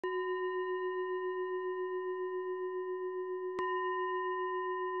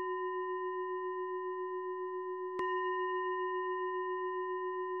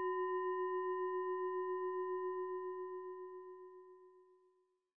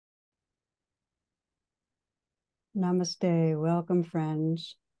Namaste. Welcome,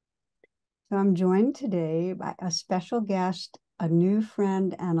 friends. So I'm joined today by a special guest, a new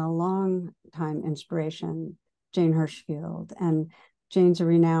friend, and a long-time inspiration, Jane Hirshfield. And Jane's a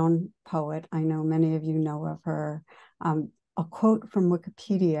renowned poet. I know many of you know of her. A quote from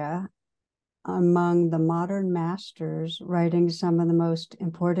Wikipedia: among the modern masters writing some of the most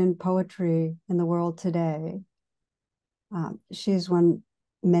important poetry in the world today. She's won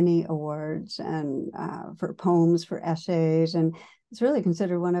many awards and for poems, for essays, and it's really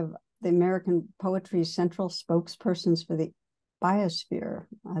considered one of the American poetry's central spokespersons for the biosphere.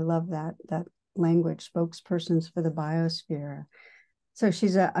 I love that language, spokespersons for the biosphere. So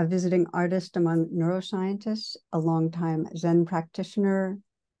she's a visiting artist among neuroscientists, a longtime Zen practitioner,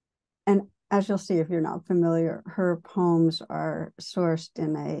 and as you'll see if you're not familiar, her poems are sourced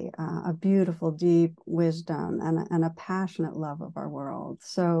in a beautiful, deep wisdom and a passionate love of our world.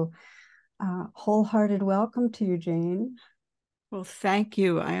 So wholehearted welcome to you, Jane. Well, thank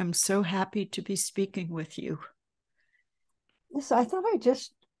you. I am so happy to be speaking with you. So I thought I'd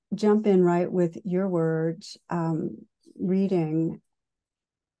just jump in right with your words. Reading,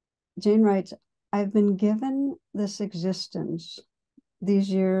 Jane writes, I've been given this existence,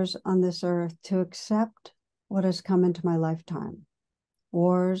 these years on this earth, to accept what has come into my lifetime: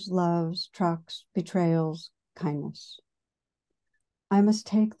 wars, loves, trucks, betrayals, kindness. I must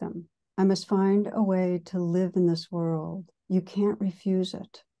take them. I must find a way to live in this world. You can't refuse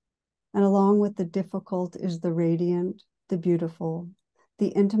it. And along with the difficult is the radiant, the beautiful, the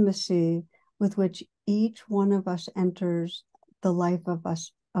intimacy with which each one of us enters the life of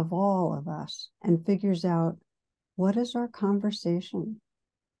us, of all of us, and figures out, what is our conversation?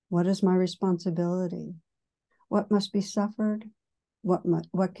 What is my responsibility? What must be suffered?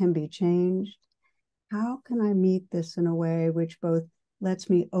 What can be changed? How can I meet this in a way which both lets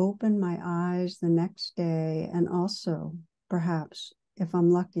me open my eyes the next day and also, perhaps, if I'm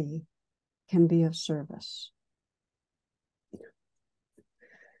lucky, can be of service?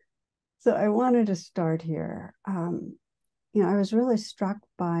 So I wanted to start here. I was really struck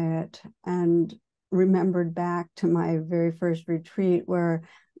by it and remembered back to my very first retreat, where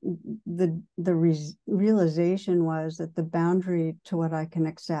the realization was that the boundary to what I can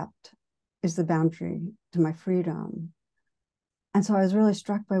accept is the boundary to my freedom. And so I was really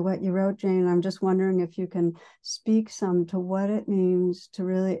struck by what you wrote, Jane. I'm just wondering if you can speak some to what it means to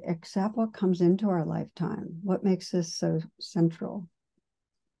really accept what comes into our lifetime. What makes this so central?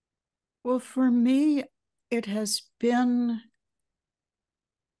 Well, for me, it has been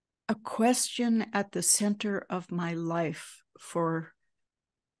a question at the center of my life for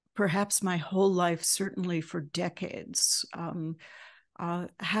perhaps my whole life, certainly for decades.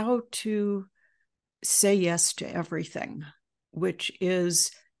 How to say yes to everything, which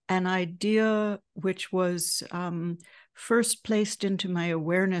is an idea which was first placed into my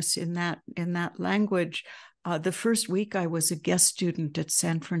awareness in that language. The first week I was a guest student at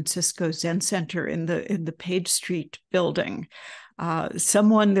San Francisco Zen Center in the Page Street building.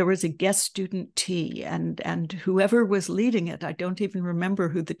 There was a guest student tea, and whoever was leading it, I don't even remember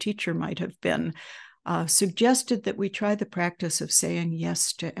who the teacher might have been, suggested that we try the practice of saying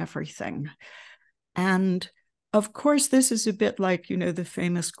yes to everything. And of course, this is a bit like, the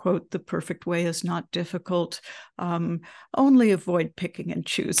famous quote, the perfect way is not difficult, only avoid picking and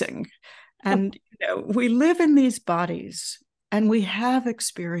choosing. And, we live in these bodies and we have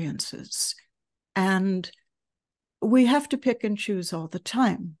experiences, and we have to pick and choose all the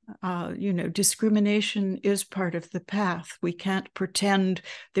time. Discrimination is part of the path. We can't pretend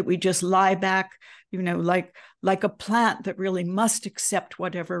that we just lie back, like a plant that really must accept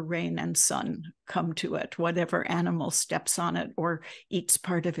whatever rain and sun come to it, whatever animal steps on it or eats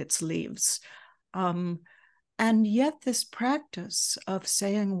part of its leaves. And yet this practice of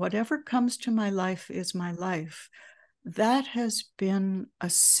saying whatever comes to my life is my life, that has been a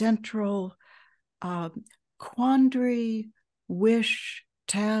central quandary, wish,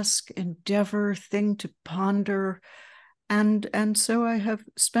 task, endeavor, thing to ponder. And so I have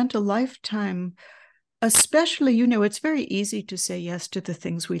spent a lifetime, especially, it's very easy to say yes to the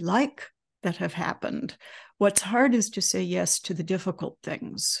things we like that have happened. What's hard is to say yes to the difficult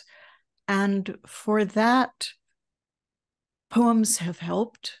things. And for that, poems have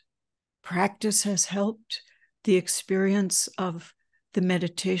helped, practice has helped, the experience of the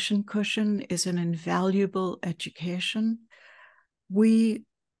meditation cushion is an invaluable education. We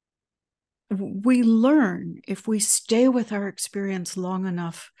learn, if we stay with our experience long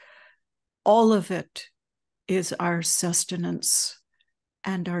enough, all of it is our sustenance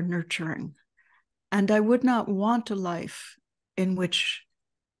and our nurturing. And I would not want a life in which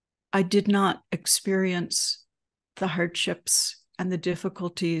I did not experience the hardships and the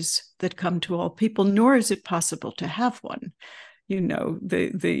difficulties that come to all people, nor is it possible to have one.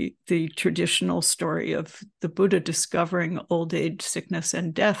 The traditional story of the Buddha discovering old age, sickness,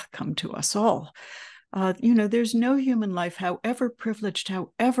 and death come to us all. There's no human life, however privileged,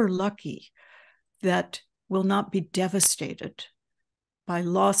 however lucky, that will not be devastated by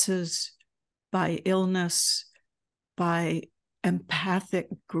losses, by illness, by empathic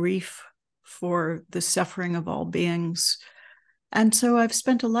grief for the suffering of all beings. And so I've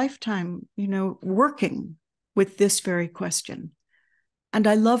spent a lifetime, working with this very question. And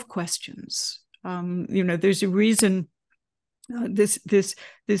I love questions. There's a reason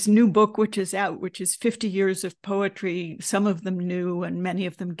this new book, which is out, which is 50 years of poetry, some of them new and many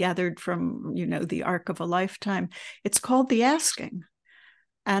of them gathered from, the arc of a lifetime. It's called The Asking.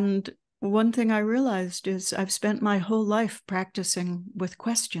 And one thing I realized is I've spent my whole life practicing with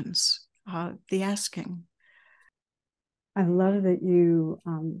questions, the asking. I love that you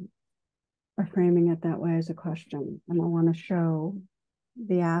are framing it that way as a question. And I want to show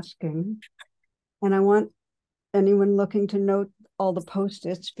the asking. And I want anyone looking to note all the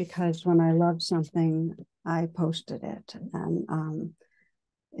post-its, because when I love something, I posted it. And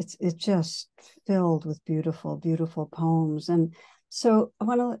it's just filled with beautiful, beautiful poems. And so I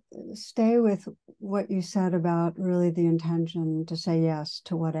want to stay with what you said about really the intention to say yes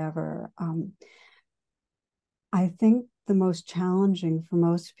to whatever. I think the most challenging for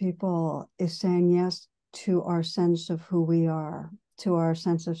most people is saying yes to our sense of who we are, to our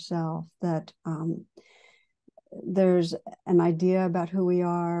sense of self, that there's an idea about who we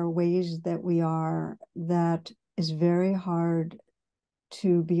are, ways that we are, that is very hard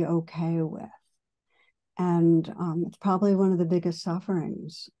to be okay with. And it's probably one of the biggest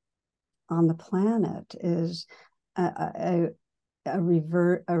sufferings on the planet is a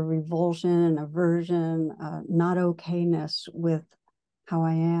revulsion, an aversion, not okayness with how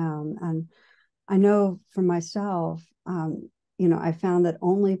I am. And I know for myself, I found that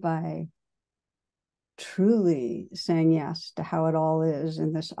only by truly saying yes to how it all is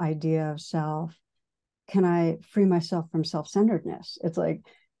in this idea of self can I free myself from self-centeredness. It's like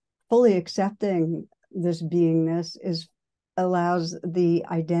fully accepting this beingness allows the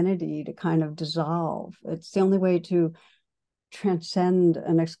identity to kind of dissolve. It's the only way to transcend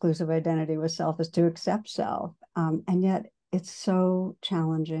an exclusive identity with self is to accept self. And yet it's so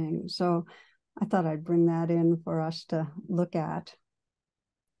challenging. So I thought I'd bring that in for us to look at.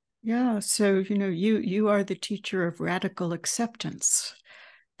 Yeah. So, you are the teacher of radical acceptance.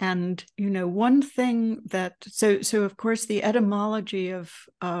 And, one thing so of course, the etymology of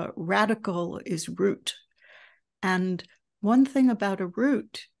radical is root. And one thing about a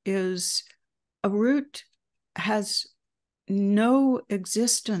root is a root has no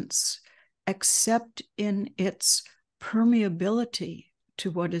existence except in its permeability to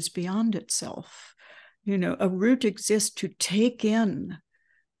what is beyond itself. A root exists to take in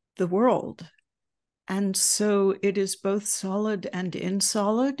the world. And so it is both solid and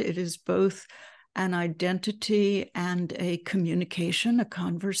insolid. It is both an identity and a communication, a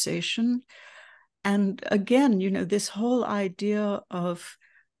conversation. And again, this whole idea of,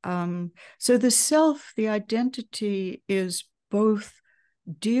 so the self, the identity is both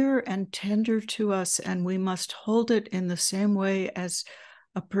dear and tender to us, and we must hold it in the same way as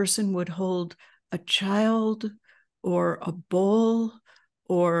a person would hold a child or a bull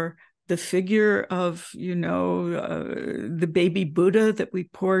or the figure of, the baby Buddha that we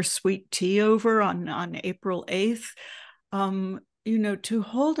pour sweet tea over on April 8th. To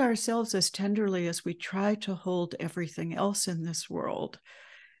hold ourselves as tenderly as we try to hold everything else in this world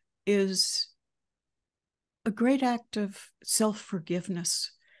is a great act of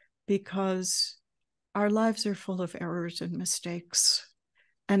self-forgiveness, because our lives are full of errors and mistakes.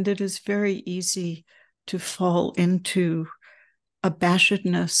 And it is very easy to fall into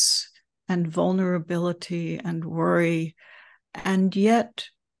abashedness and vulnerability and worry. And yet,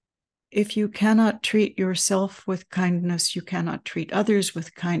 if you cannot treat yourself with kindness, you cannot treat others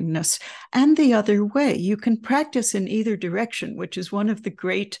with kindness. And the other way, you can practice in either direction, which is one of the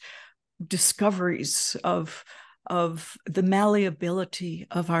great discoveries of the malleability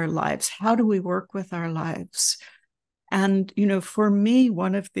of our lives. How do we work with our lives? And, for me,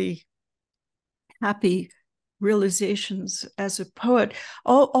 one of the happy realizations as a poet,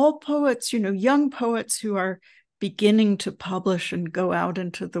 all poets, young poets who are beginning to publish and go out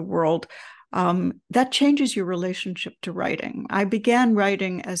into the world, that changes your relationship to writing. I began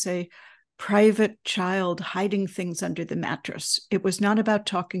writing as a private child hiding things under the mattress. It was not about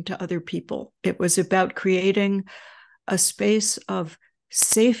talking to other people. It was about creating a space of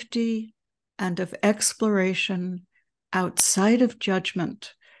safety and of exploration outside of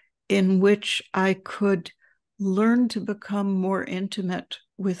judgment, in which I could learn to become more intimate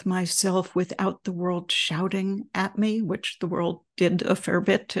with myself without the world shouting at me, which the world did a fair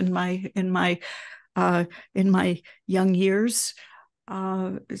bit in my young years.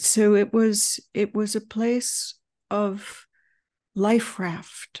 So it was a place of life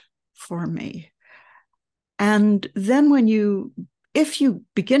raft for me. And then if you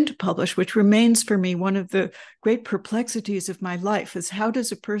begin to publish, which remains for me one of the great perplexities of my life, is how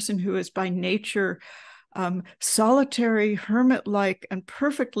does a person who is by nature solitary, hermit-like, and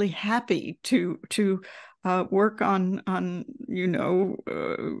perfectly happy to work on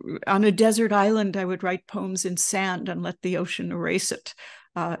a desert island, I would write poems in sand and let the ocean erase it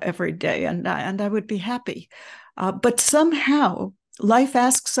every day, and I would be happy. But somehow life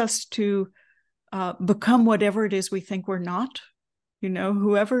asks us to become whatever it is we think we're not.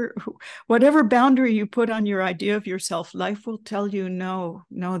 Whatever boundary you put on your idea of yourself, life will tell you, no,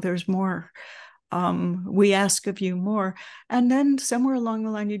 there's more. We ask of you more. And then somewhere along the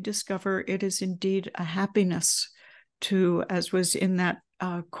line, you discover it is indeed a happiness to, as was in that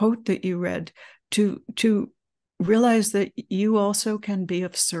quote that you read, to realize that you also can be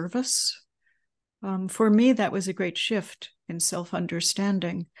of service. For me, that was a great shift in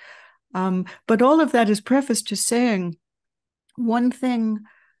self-understanding. But all of that is prefaced to saying one thing.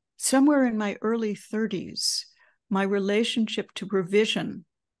 Somewhere in my early 30s, my relationship to revision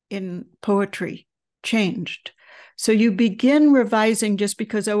in poetry changed. So you begin revising just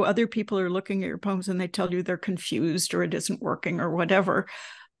because, other people are looking at your poems and they tell you they're confused or it isn't working or whatever.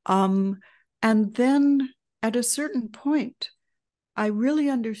 And then at a certain point, I really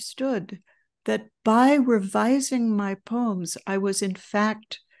understood that by revising my poems, I was in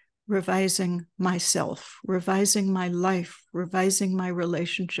fact revising myself, revising my life, revising my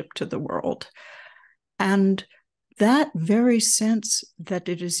relationship to the world. And that very sense that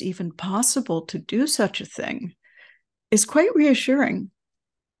it is even possible to do such a thing is quite reassuring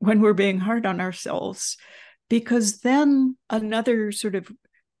when we're being hard on ourselves, because then another sort of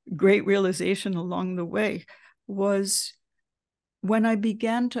great realization along the way was when I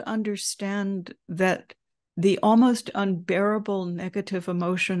began to understand that the almost unbearable negative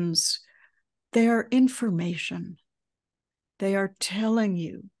emotions, they are information. They are telling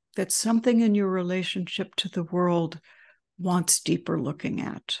you that something in your relationship to the world wants deeper looking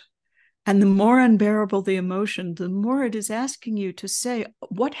at. And the more unbearable the emotion, the more it is asking you to say,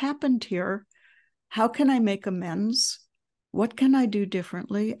 what happened here? How can I make amends? What can I do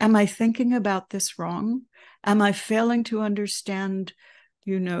differently? Am I thinking about this wrong? Am I failing to understand,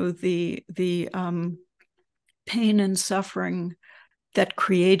 the pain and suffering that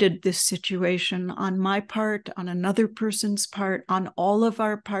created this situation on my part, on another person's part, on all of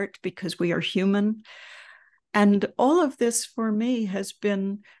our part, because we are human? And all of this for me has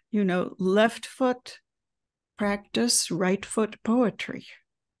been, left foot practice, right foot poetry,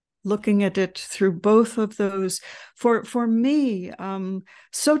 looking at it through both of those. For me,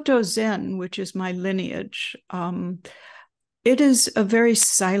 Soto Zen, which is my lineage, it is a very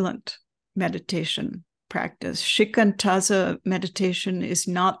silent meditation practice. Shikantaza meditation is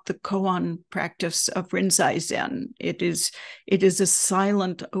not the koan practice of Rinzai Zen. It is a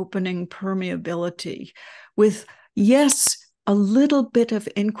silent opening permeability with, yes, a little bit of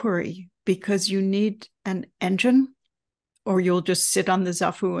inquiry, because you need an engine or you'll just sit on the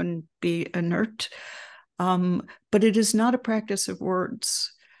zafu and be inert. But it is not a practice of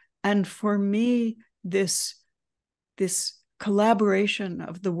words. And for me, this collaboration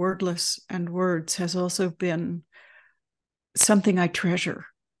of the wordless and words has also been something I treasure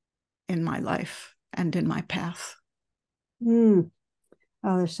in my life and in my path. Oh,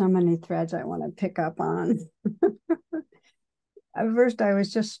 there's so many threads I want to pick up on. At first, I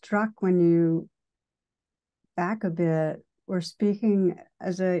was just struck when you, back a bit, were speaking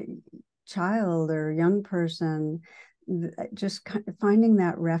as a child or young person, just finding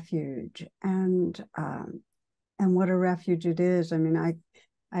that refuge and what a refuge it is. I mean,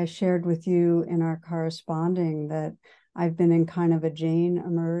 I shared with you in our corresponding that I've been in kind of a Jane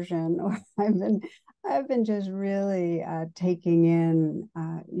immersion, or I've been just really taking in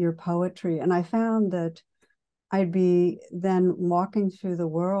your poetry, and I found that I'd be then walking through the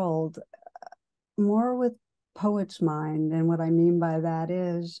world more with poet's mind. And what I mean by that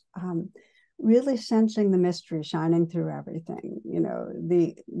is really sensing the mystery shining through everything,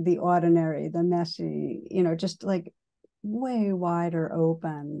 the ordinary, the messy, just like way wider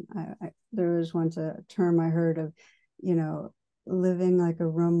open. There was once a term I heard of, living like a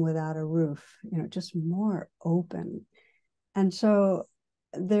room without a roof, just more open. And so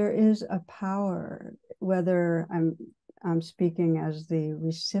there is a power, whether I'm speaking as the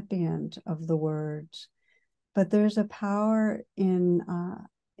recipient of the words, but there's a power in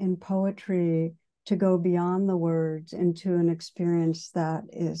poetry to go beyond the words into an experience that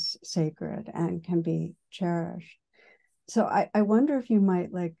is sacred and can be cherished. So I wonder if you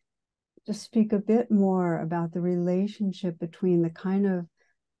might like just speak a bit more about the relationship between the kind of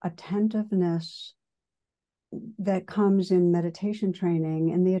attentiveness that comes in meditation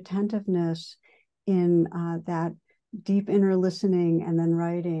training and the attentiveness in that deep inner listening and then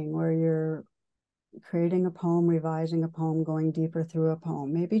writing, where you're creating a poem, revising a poem, going deeper through a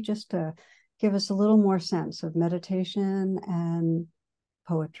poem. Maybe just to give us a little more sense of meditation and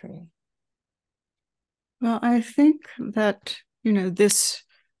poetry. Well, I think that,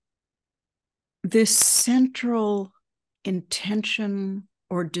 this central intention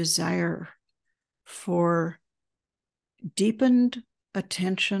or desire for deepened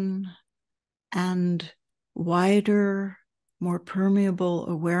attention and wider, more permeable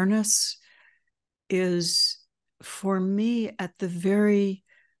awareness is, for me, at the very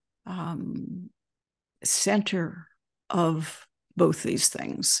center of both these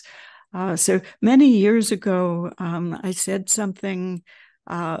things. So many years ago, I said something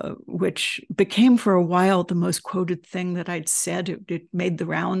which became for a while the most quoted thing that I'd said. It made the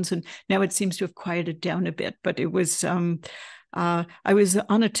rounds, and now it seems to have quieted down a bit. But it was, I was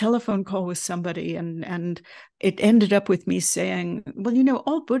on a telephone call with somebody, and it ended up with me saying, well,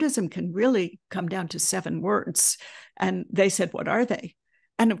 all Buddhism can really come down to 7 words. And they said, what are they?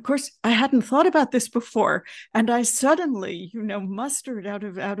 And of course, I hadn't thought about this before, and I suddenly, mustered out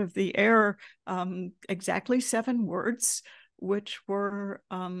of the air exactly 7 words, which were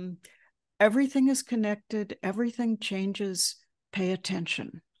everything is connected, everything changes, pay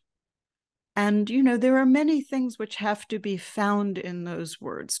attention. And, there are many things which have to be found in those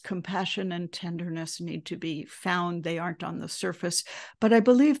words. Compassion and tenderness need to be found. They aren't on the surface, but I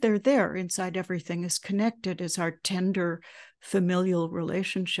believe they're there. Inside everything is connected, is our tender familial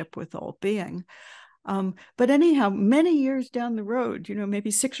relationship with all being. But anyhow, many years down the road, maybe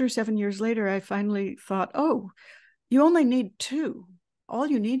 6 or 7 years later, I finally thought, oh, you only need 2. All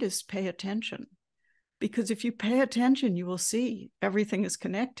you need is pay attention. Because if you pay attention, you will see everything is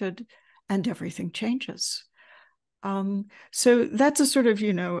connected and everything changes. So that's a sort of,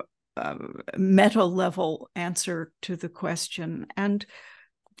 meta level answer to the question. And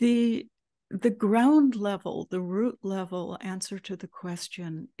the ground level, the root level answer to the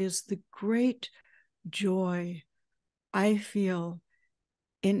question is the great joy I feel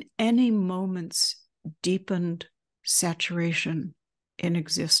in any moment's deepened saturation in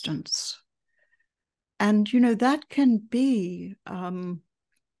existence. And, that can be,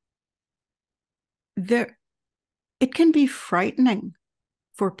 it can be frightening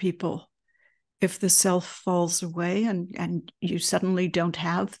for people if the self falls away and you suddenly don't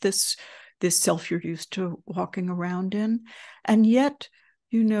have this self you're used to walking around in. And yet,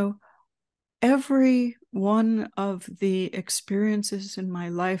 every one of the experiences in my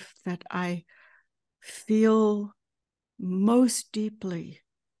life that I feel most deeply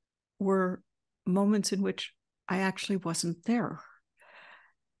were moments in which I actually wasn't there.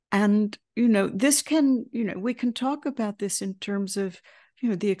 And, this can, we can talk about this in terms of,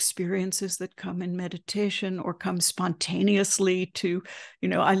 the experiences that come in meditation or come spontaneously to,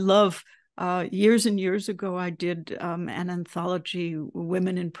 I love, years and years ago, I did an anthology,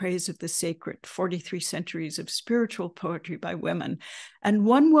 Women in Praise of the Sacred, 43 Centuries of Spiritual Poetry by Women. And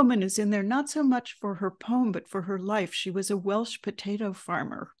one woman is in there, not so much for her poem, but for her life. She was a Welsh potato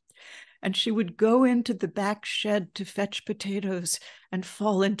farmer. And she would go into the back shed to fetch potatoes and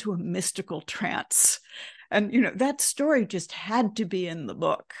fall into a mystical trance. And, that story just had to be in the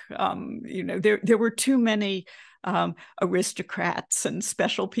book. There were too many aristocrats and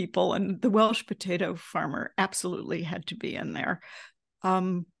special people, and the Welsh potato farmer absolutely had to be in there.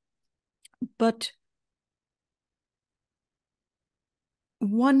 But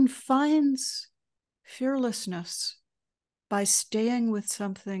one finds fearlessness by staying with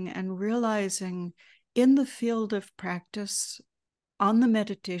something and realizing in the field of practice, on the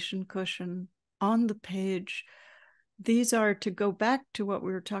meditation cushion, on the page, these are, to go back to what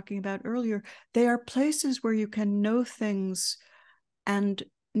we were talking about earlier, they are places where you can know things and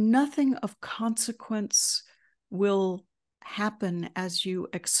nothing of consequence will happen as you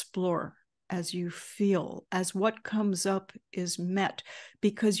explore, as you feel, as what comes up is met,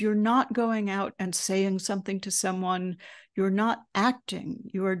 because you're not going out and saying something to someone, you're not acting,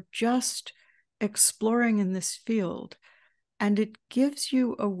 you are just exploring in this field. And it gives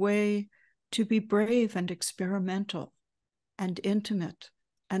you a way to be brave and experimental and intimate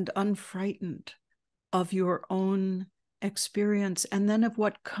and unfrightened of your own experience, and then of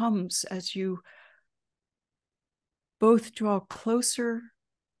what comes as you both draw closer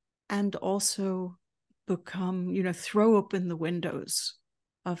and also become, throw open the windows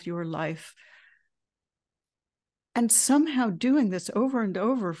of your life. And somehow doing this over and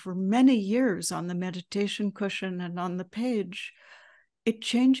over for many years on the meditation cushion and on the page, it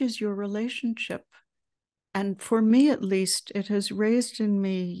changes your relationship. And for me, at least, it has raised in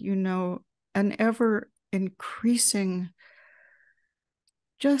me, an ever increasing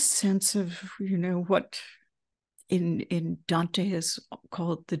just sense of, what in Dante is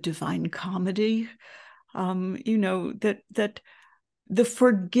called the divine comedy, that the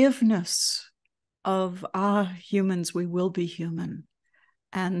forgiveness of humans, we will be human.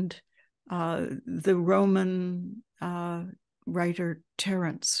 And the Roman writer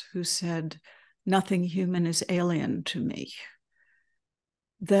Terence, who said, nothing human is alien to me.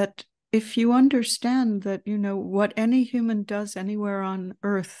 That if you understand that, what any human does anywhere on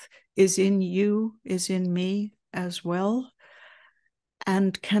earth is in you, is in me as well,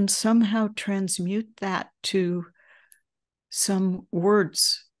 and can somehow transmute that to some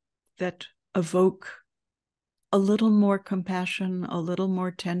words that evoke a little more compassion, a little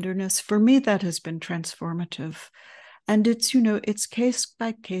more tenderness. For me, that has been transformative. And it's, it's case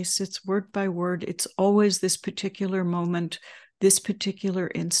by case, it's word by word. It's always this particular moment, this particular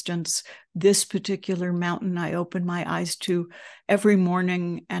instance, this particular mountain I open my eyes to every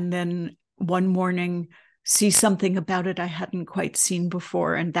morning, and then one morning see something about it I hadn't quite seen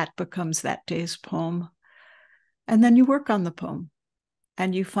before, and that becomes that day's poem. And then you work on the poem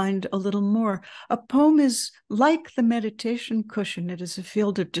and you find a little more. A poem is like the meditation cushion. It is a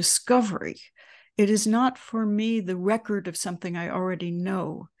field of discovery. It is not for me the record of something I already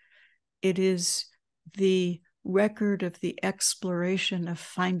know. It is the record of the exploration of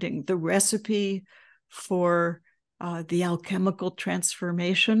finding the recipe for the alchemical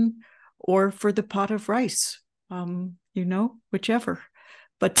transformation, or for the pot of rice, whichever.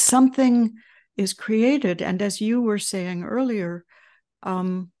 But something is created. And as you were saying earlier,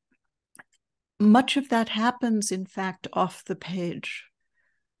 much of that happens, in fact, off the page.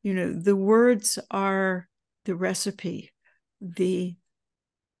 The words are the recipe. The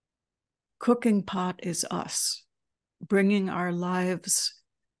cooking pot is us, bringing our lives,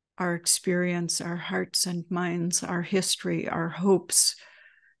 our experience, our hearts and minds, our history, our hopes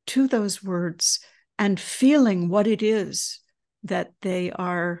to those words, and feeling what it is that they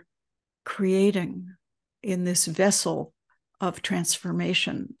are creating in this vessel of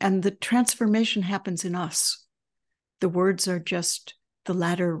transformation. And the transformation happens in us. The words are just the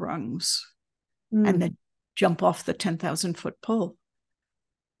ladder rungs, and then jump off the 10,000-foot pole.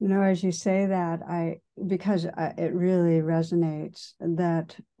 As you say that, because it really resonates,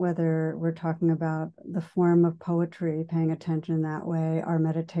 that whether we're talking about the form of poetry, paying attention that way, our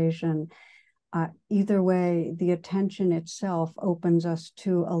meditation, either way, the attention itself opens us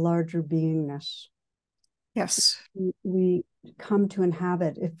to a larger beingness. Yes. We come to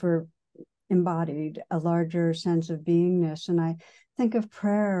inhabit, if we're embodied, a larger sense of beingness. And I think of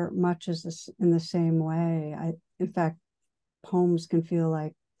prayer much as this, in the same way. In fact, poems can feel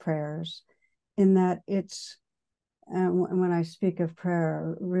like prayers, in that it's, when I speak of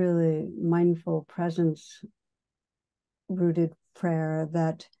prayer, really mindful presence rooted prayer,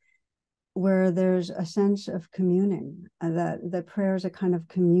 that where there's a sense of communing, that prayer is a kind of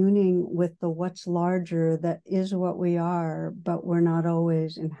communing with the what's larger, that is what we are, but we're not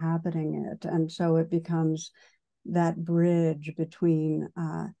always inhabiting it. And so it becomes that bridge between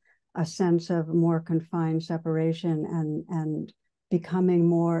a sense of more confined separation and becoming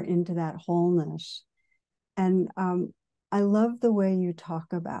more into that wholeness. And I love the way you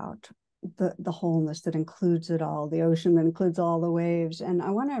talk about the wholeness that includes it all, the ocean that includes all the waves. And I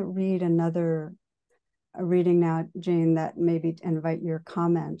want to read a reading now, Jane, that maybe invite your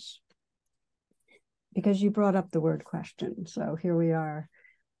comments, because you brought up the word question. So here we are.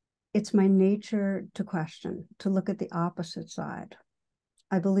 It's my nature to question, to look at the opposite side.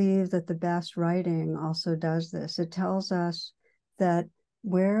 I believe that the best writing also does this. It tells us that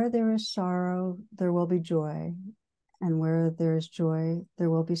where there is sorrow, there will be joy. And where there is joy, there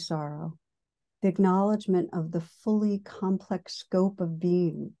will be sorrow. The acknowledgement of the fully complex scope of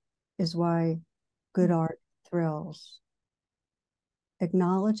being is why good art thrills.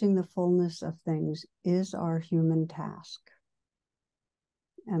 Acknowledging the fullness of things is our human task.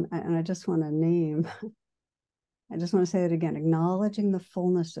 And I just want to I just want to say it again. Acknowledging the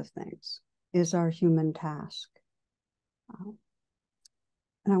fullness of things is our human task.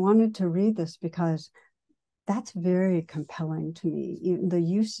 And I wanted to read this because that's very compelling to me, the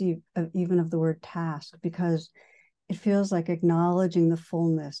use of even of the word task, because it feels like acknowledging the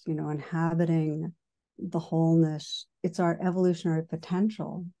fullness, inhabiting the wholeness. It's our evolutionary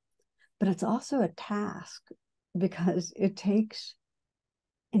potential, but it's also a task because it takes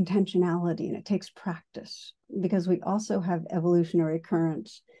intentionality and it takes practice, because we also have evolutionary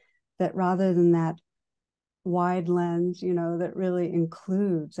currents that, rather than that wide lens, that really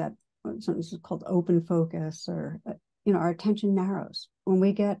includes that, something called open focus, or, our attention narrows. When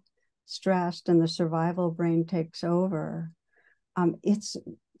we get stressed and the survival brain takes over, it's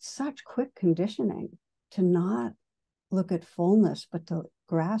such quick conditioning to not look at fullness, but to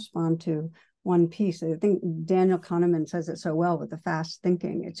grasp onto one piece. I think Daniel Kahneman says it so well with the fast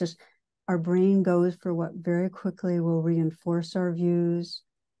thinking. It's just our brain goes for what very quickly will reinforce our views,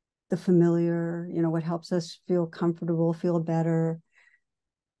 the familiar, what helps us feel comfortable, feel better.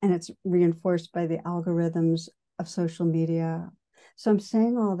 And it's reinforced by the algorithms of social media. So I'm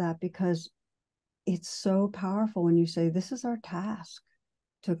saying all that because it's so powerful when you say, this is our task,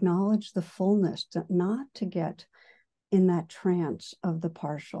 to acknowledge the fullness, not to get in that trance of the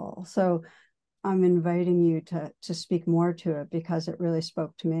partial. So I'm inviting you to speak more to it, because it really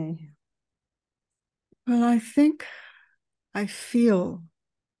spoke to me. Well, I feel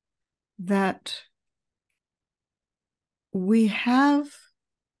that we have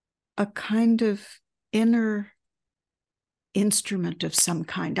a kind of inner instrument of some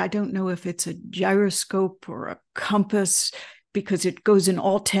kind. I don't know if it's a gyroscope or a compass, because it goes in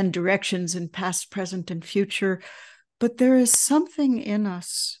all 10 directions in past, present, and future. But there is something in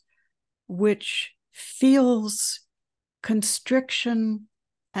us which feels constriction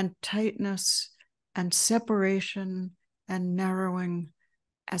and tightness and separation and narrowing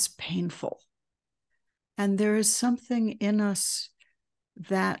as painful. And there is something in us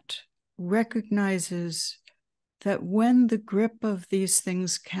that recognizes that when the grip of these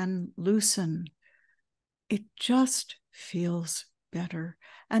things can loosen, it just feels better.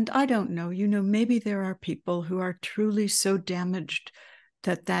 And I don't know, maybe there are people who are truly so damaged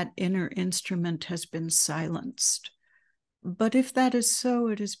that that inner instrument has been silenced. But if that is so,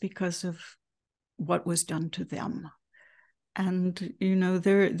 it is because of what was done to them. And,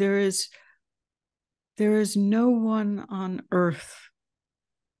 there is no one on earth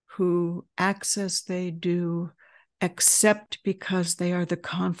who acts as they do except because they are the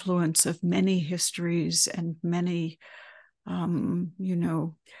confluence of many histories and many,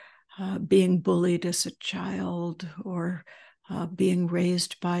 being bullied as a child, or being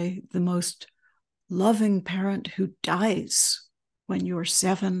raised by the most loving parent who dies when you're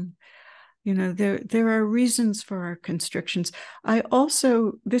 7. There are reasons for our constrictions.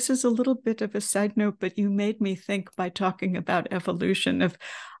 This is a little bit of a side note, but you made me think, by talking about evolution,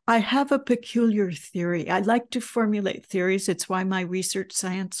 I have a peculiar theory. I like to formulate theories. It's why my research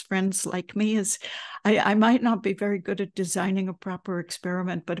science friends like me. I might not be very good at designing a proper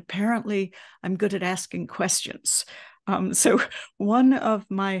experiment, but apparently I'm good at asking questions. So one of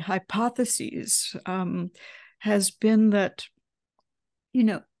my hypotheses has been that,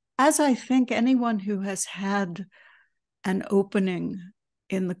 as I think anyone who has had an opening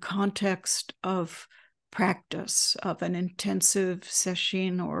in the context of practice, of an intensive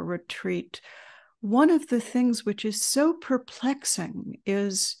session or retreat, one of the things which is so perplexing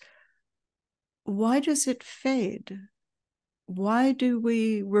is, why does it fade? Why do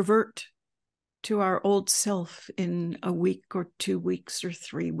we revert to our old self in a week or 2 weeks or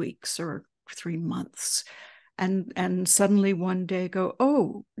 3 weeks or 3 months? And suddenly one day go,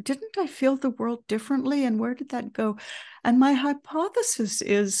 oh, didn't I feel the world differently? And where did that go? And my hypothesis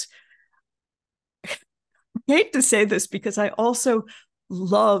is, I hate to say this because I also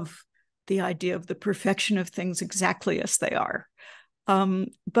love the idea of the perfection of things exactly as they are.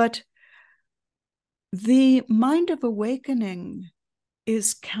 But the mind of awakening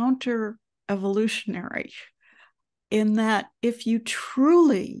is counter-evolutionary, in that if you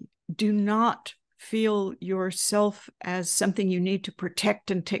truly do not feel yourself as something you need to protect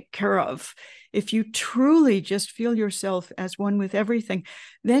and take care of, if you truly just feel yourself as one with everything,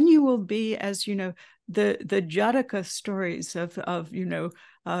 then you will be, as the Jataka stories of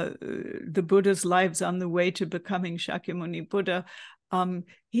the Buddha's lives on the way to becoming Shakyamuni Buddha.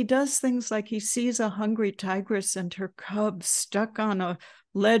 He does things like he sees a hungry tigress and her cub stuck on a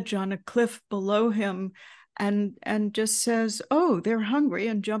ledge on a cliff below him, and just says, oh, they're hungry,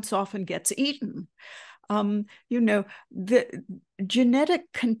 and jumps off and gets eaten. The genetic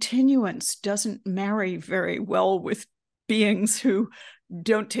continuance doesn't marry very well with beings who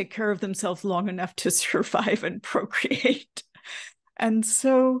don't take care of themselves long enough to survive and procreate. And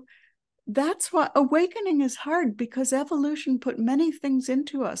so that's why awakening is hard, because evolution put many things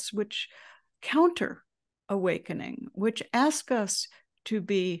into us which counter awakening, which ask us to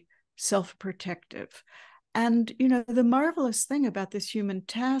be self-protective. And, the marvelous thing about this human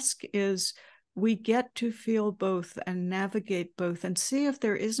task is we get to feel both and navigate both and see if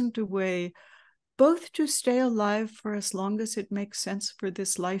there isn't a way both to stay alive for as long as it makes sense for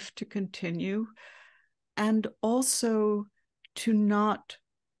this life to continue, and also to not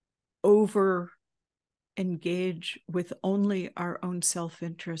over engage with only our own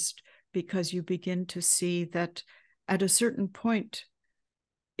self-interest, because you begin to see that at a certain point,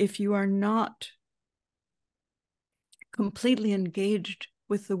 if you are not completely engaged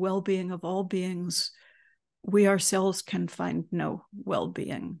with the well-being of all beings, we ourselves can find no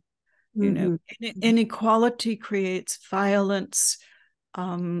well-being. Mm-hmm. Inequality creates violence.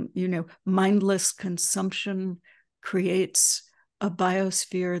 Mindless consumption creates a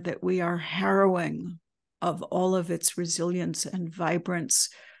biosphere that we are harrowing of all of its resilience and vibrance,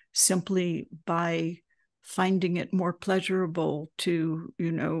 simply by finding it more pleasurable to,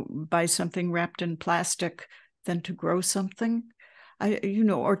 buy something wrapped in plastic than to grow something.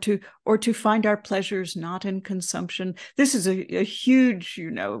 Or to find our pleasures not in consumption. This is a huge,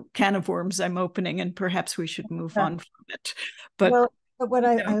 can of worms I'm opening, and perhaps we should move on from it. But what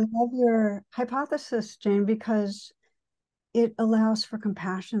I love your hypothesis, Jane, because it allows for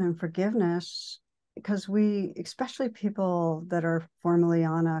compassion and forgiveness, because we, especially people that are formally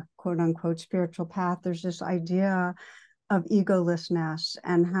on a quote unquote spiritual path, there's this idea of egolessness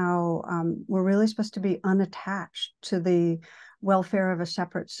and how we're really supposed to be unattached to the welfare of a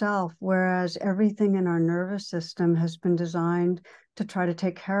separate self, whereas everything in our nervous system has been designed to try to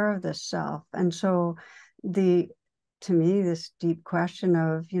take care of this self. And so to me, this deep question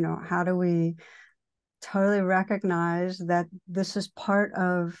of, how do we totally recognize that this is part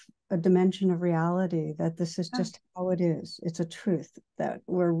of a dimension of reality, that this is just how it is. It's a truth that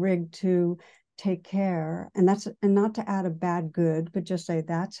we're rigged to take care, and not to add a bad good, but just say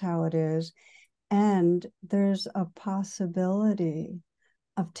that's how it is. And there's a possibility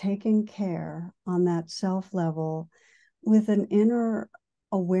of taking care on that self level with an inner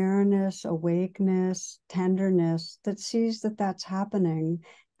awareness, awakeness, tenderness that sees that that's happening.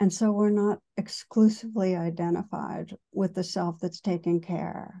 And so we're not exclusively identified with the self that's taking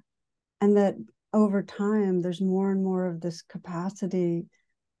care. And that over time, there's more and more of this capacity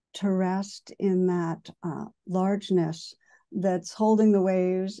to rest in that largeness that's holding the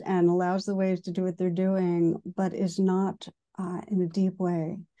waves and allows the waves to do what they're doing, but is not in a deep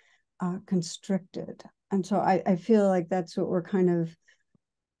way constricted. And so I feel like that's what we're kind of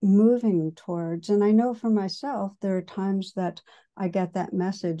moving towards. And I know for myself, there are times that I get that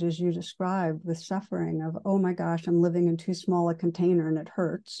message, as you described, with suffering of, oh my gosh, I'm living in too small a container and it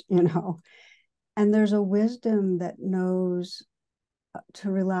hurts, And there's a wisdom that knows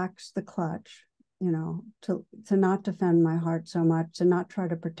to relax the clutch, to not defend my heart so much, to not try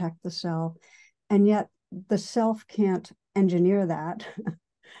to protect the self. And yet the self can't engineer that.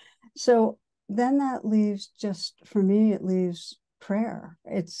 So then that leaves, just for me, it leaves prayer.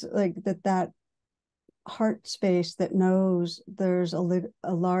 It's like that heart space that knows there's a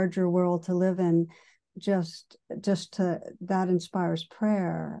larger world to live in, just that inspires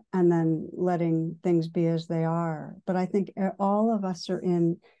prayer, and then letting things be as they are. But I think all of us are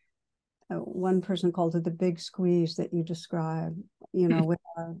in one person called it the big squeeze that you describe, with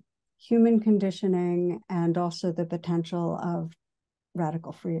our human conditioning and also the potential of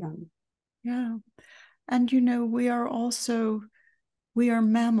radical freedom. Yeah. And, we are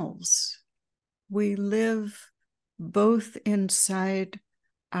mammals. We live both inside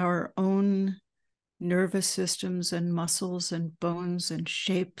our own nervous systems and muscles and bones and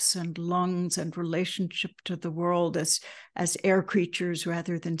shapes and lungs and relationship to the world as air creatures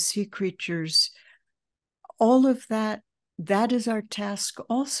rather than sea creatures. All of that is our task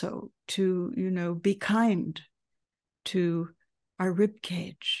also, to be kind to our rib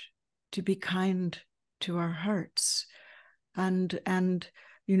cage, to be kind to our hearts. And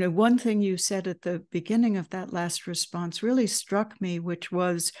one thing you said at the beginning of that last response really struck me, which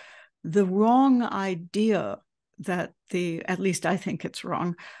was the wrong idea that at least I think it's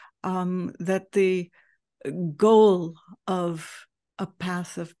wrong, that the goal of a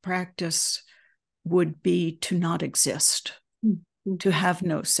path of practice would be to not exist, to have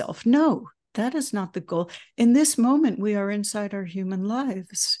no self. No, that is not the goal. In this moment, we are inside our human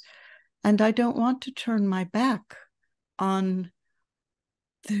lives, and I don't want to turn my back on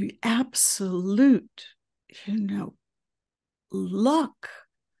the absolute, luck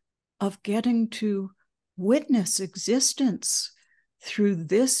of getting to witness existence through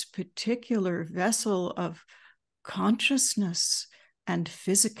this particular vessel of consciousness and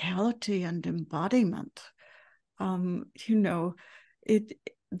physicality and embodiment. The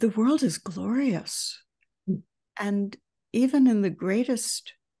world is glorious. And even in the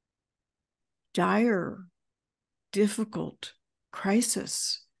greatest dire, difficult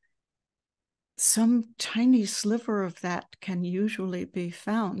crisis, some tiny sliver of that can usually be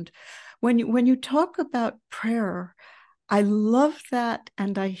found. When you talk about prayer, I love that,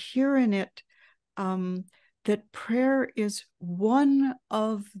 and I hear in it that prayer is one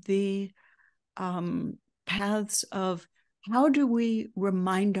of the paths of how do we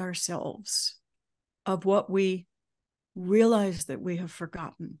remind ourselves of what we realize that we have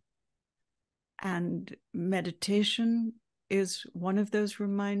forgotten. And meditation is one of those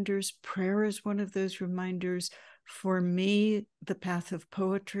reminders. Prayer is one of those reminders. For me, the path of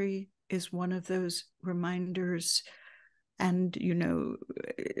poetry is one of those reminders. And,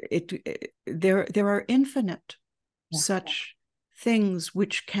 there are infinite such things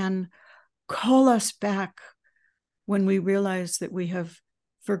which can call us back when we realize that we have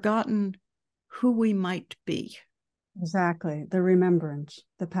forgotten who we might be. Exactly. The remembrance,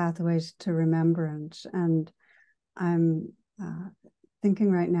 the pathways to remembrance. And I'm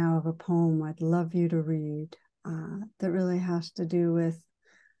thinking right now of a poem I'd love you to read that really has to do with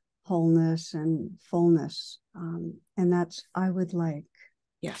wholeness and fullness. And that's I Would Like.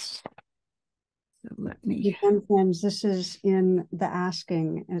 Yes. So let me. And friends, this is in The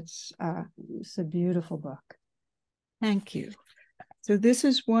Asking. It's a beautiful book. Thank you. So this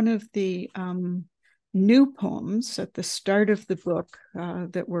is one of the new poems at the start of the book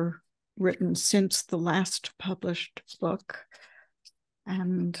that were written since the last published book.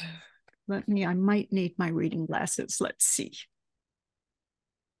 And I might need my reading glasses. Let's see.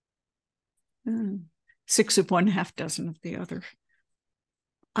 6 of one, half dozen of the other.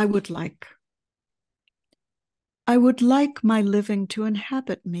 I would like my living to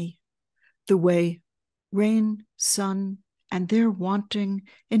inhabit me, the way rain, sun, and their wanting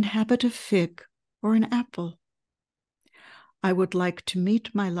inhabit a fig or an apple. I would like to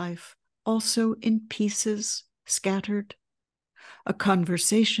meet my life also in pieces scattered, a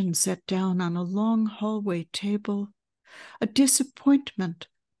conversation set down on a long hallway table, a disappointment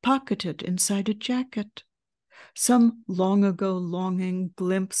pocketed inside a jacket, some long ago longing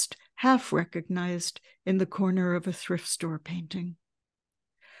glimpsed, half recognized in the corner of a thrift store painting.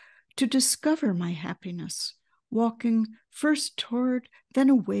 To discover my happiness, walking first toward, then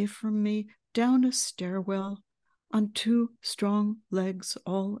away from me, down a stairwell, on 2 strong legs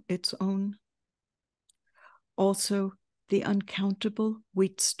all its own. Also, the uncountable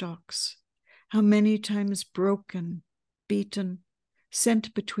wheat stalks, how many times broken, beaten,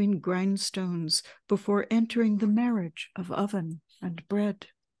 sent between grindstones before entering the marriage of oven and bread.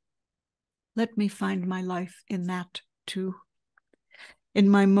 Let me find my life in that too. In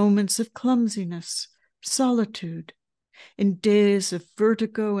my moments of clumsiness, solitude, in days of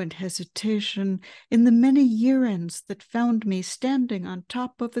vertigo and hesitation, in the many year-ends that found me standing on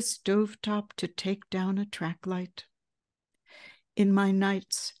top of a stovetop to take down a track light. In my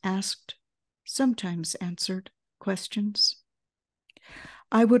nights asked, sometimes answered, questions.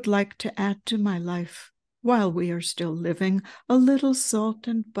 I would like to add to my life, while we are still living, a little salt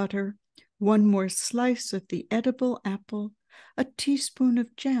and butter, one more slice of the edible apple, a teaspoon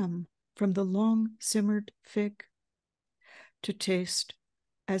of jam from the long-simmered fig, to taste,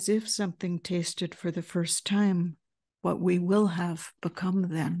 as if something tasted for the first time, what we will have become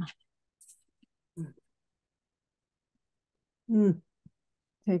then.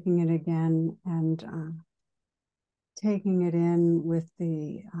 Taking it again and taking it in with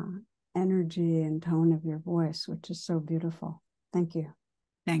the energy and tone of your voice, which is so beautiful. Thank you.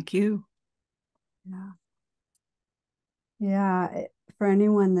 Thank you. Yeah. Yeah. For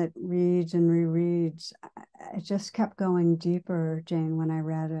anyone that reads and rereads, I just kept going deeper, Jane, when I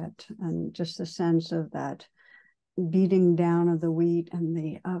read it, and just the sense of that beating down of the wheat and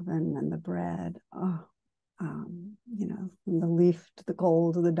the oven and the bread. Oh, from the leaf to the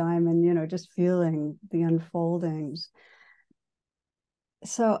gold to the diamond, just feeling the unfoldings.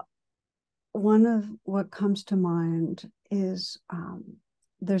 So one of what comes to mind is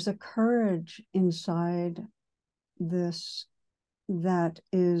there's a courage inside this that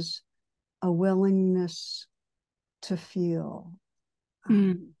is a willingness to feel.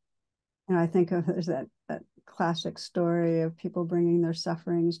 I think of there's that classic story of people bringing their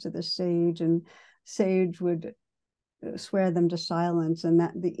sufferings to the sage, and sage would swear them to silence, and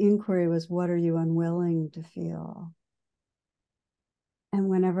that the inquiry was, what are you unwilling to feel? And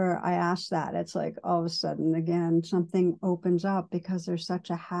whenever I ask that, it's like all of a sudden, again, something opens up, because there's such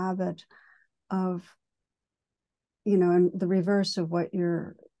a habit of, and the reverse of what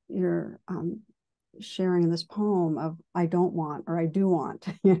you're sharing in this poem of I don't want or I do want,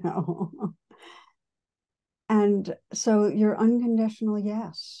 And so your unconditional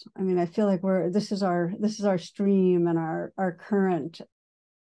yes. I mean, I feel like this is our stream and our current.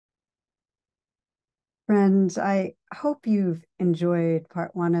 Friends, I hope you've enjoyed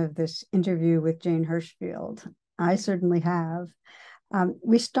part one of this interview with Jane Hirshfield. I certainly have.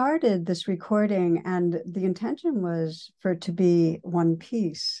 We started this recording, and the intention was for it to be one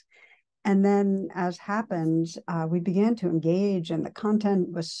piece. And then, as happened, we began to engage, and the content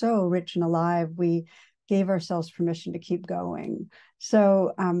was so rich and alive, we gave ourselves permission to keep going.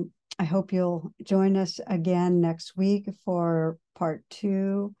 So I hope you'll join us again next week for part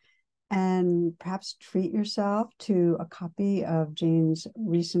two, and perhaps treat yourself to a copy of Jane's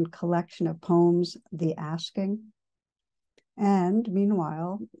recent collection of poems, The Asking. And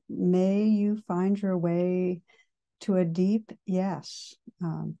meanwhile, may you find your way to a deep yes,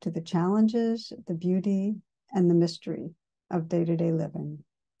 to the challenges, the beauty, and the mystery of day-to-day living.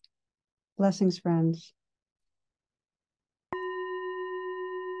 Blessings, friends.